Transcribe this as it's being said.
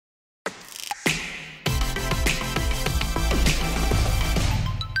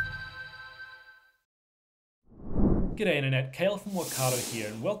G'day Internet, Kale from Workato here,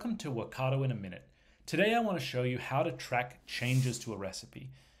 and welcome to Workato in a Minute. Today I want to show you how to track changes to a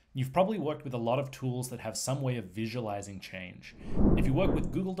recipe. You've probably worked with a lot of tools that have some way of visualizing change. If you work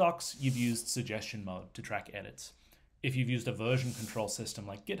with Google Docs, you've used suggestion mode to track edits. If you've used a version control system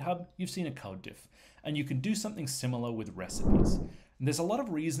like GitHub, you've seen a code diff. And you can do something similar with recipes. And there's a lot of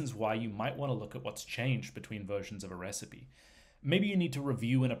reasons why you might want to look at what's changed between versions of a recipe. Maybe you need to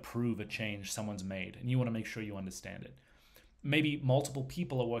review and approve a change someone's made, and you want to make sure you understand it. Maybe multiple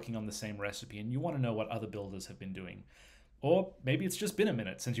people are working on the same recipe, and you want to know what other builders have been doing. Or maybe it's just been a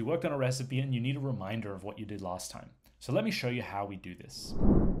minute since you worked on a recipe and you need a reminder of what you did last time. So let me show you how we do this.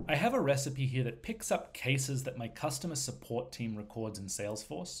 I have a recipe here that picks up cases that my customer support team records in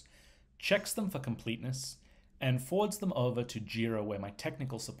Salesforce, checks them for completeness, and forwards them over to Jira where my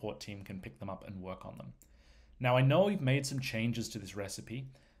technical support team can pick them up and work on them. Now I know we've made some changes to this recipe.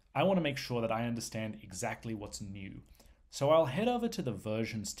 I want to make sure that I understand exactly what's new. So I'll head over to the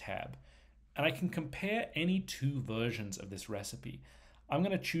versions tab and I can compare any two versions of this recipe. I'm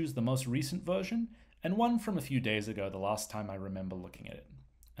going to choose the most recent version and one from a few days ago, the last time I remember looking at it.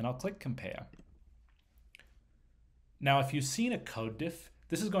 And I'll click compare. Now if you've seen a code diff,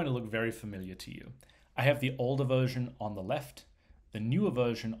 this is going to look very familiar to you. I have the older version on the left, the newer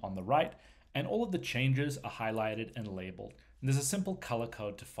version on the right, and all of the changes are highlighted and labeled. And there's a simple color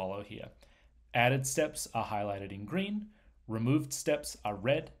code to follow here. Added steps are highlighted in green, removed steps are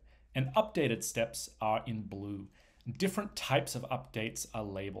red, and updated steps are in blue. Different types of updates are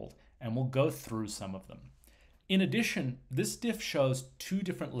labeled, and we'll go through some of them. In addition, this diff shows two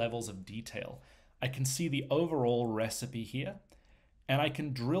different levels of detail. I can see the overall recipe here, and I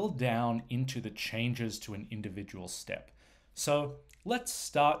can drill down into the changes to an individual step. So let's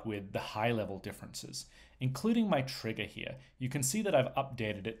start with the high-level differences, including my trigger here. You can see that I've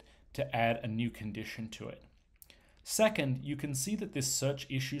updated it to add a new condition to it. Second, you can see that this search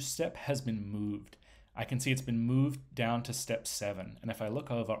issue step has been moved. I can see it's been moved down to step 7, and if I look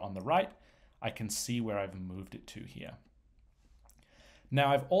over on the right, I can see where I've moved it to here.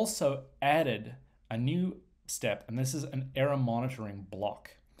 Now I've also added a new step, and this is an error monitoring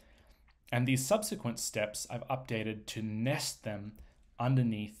block. And these subsequent steps I've updated to nest them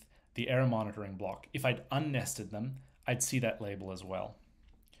underneath the error monitoring block. If I'd unnested them, I'd see that label as well.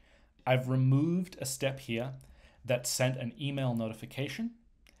 I've removed a step here that sent an email notification,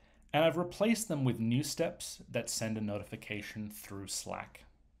 and I've replaced them with new steps that send a notification through Slack.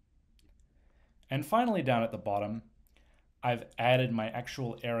 And finally, down at the bottom, I've added my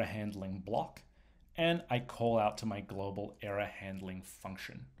actual error handling block, and I call out to my global error handling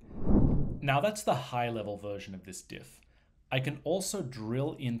function. Now that's the high-level version of this diff. I can also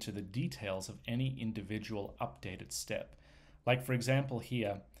drill into the details of any individual updated step. Like for example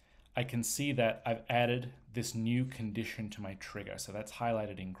here, I can see that I've added this new condition to my trigger. So that's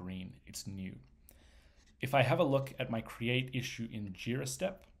highlighted in green, it's new. If I have a look at my create issue in Jira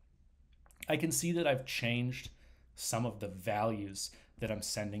step, I can see that I've changed some of the values that I'm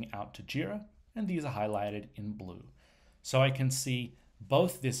sending out to Jira, and these are highlighted in blue. So I can see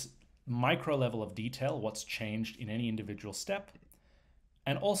both this micro level of detail, what's changed in any individual step,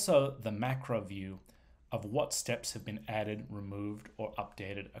 and also the macro view of what steps have been added, removed, or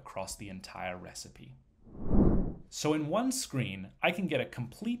updated across the entire recipe. So in one screen, I can get a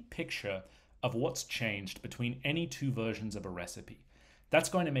complete picture of what's changed between any two versions of a recipe. That's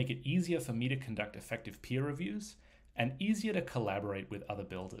going to make it easier for me to conduct effective peer reviews and easier to collaborate with other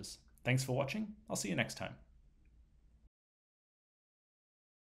builders. Thanks for watching. I'll see you next time.